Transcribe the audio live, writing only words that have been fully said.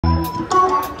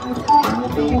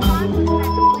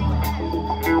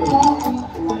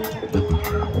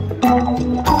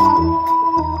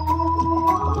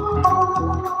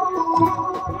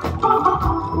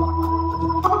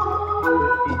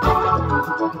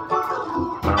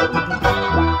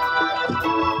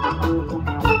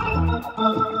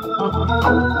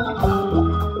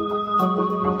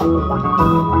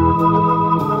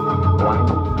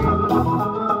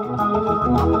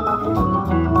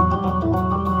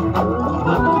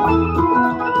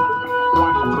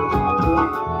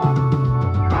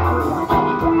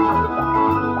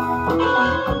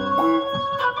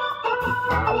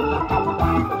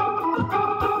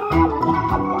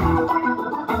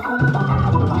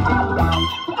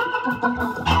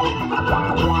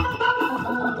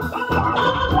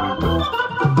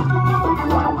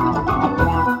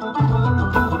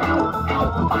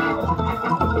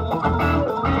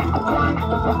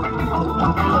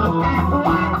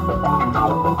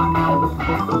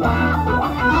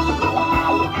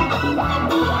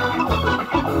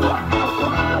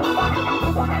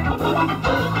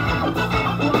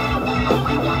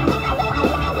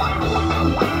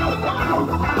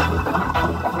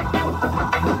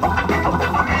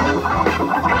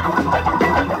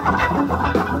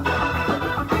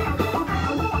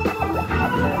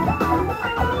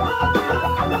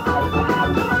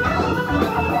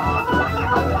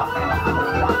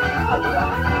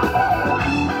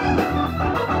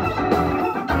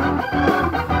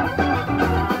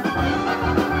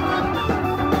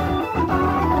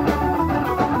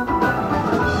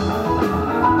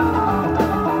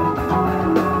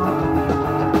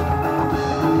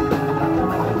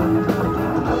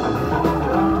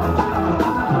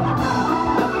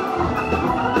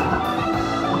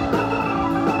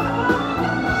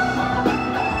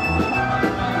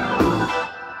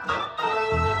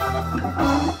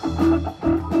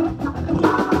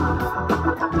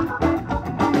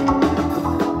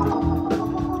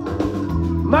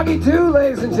Muggy 2,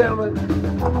 ladies and gentlemen.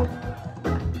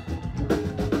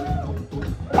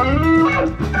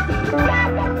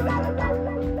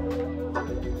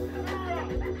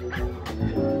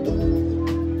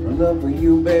 Love for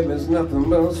you, baby, is nothing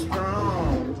but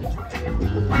strong.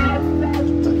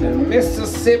 The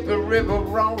Mississippi River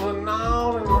rolling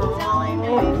on and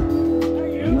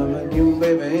on. Loving you,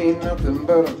 baby, ain't nothing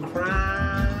but a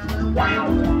crime.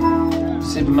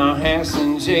 Sitting my ass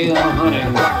in jail, honey,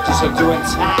 just doing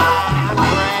time.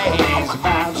 Crazy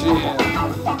about you.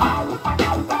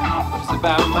 It's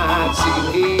about my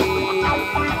TV.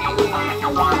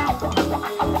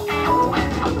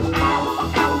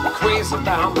 Crazy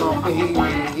about my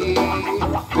baby.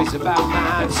 Crazy about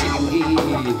my TV.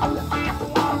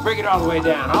 Break it all the way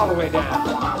down, all the way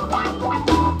down.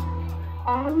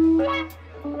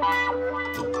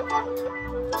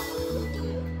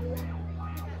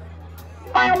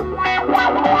 I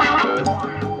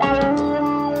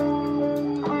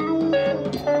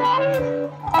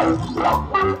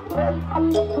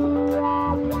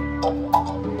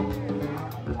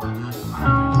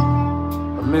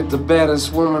met the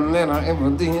baddest woman that I ever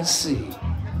did see.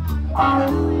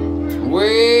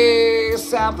 Way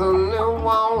south of New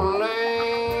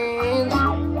Orleans.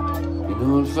 You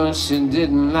know, at first she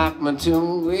didn't like me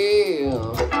too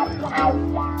well.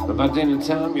 But by dinner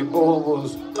time, your boy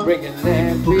was breaking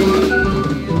that beat.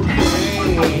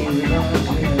 Crazy.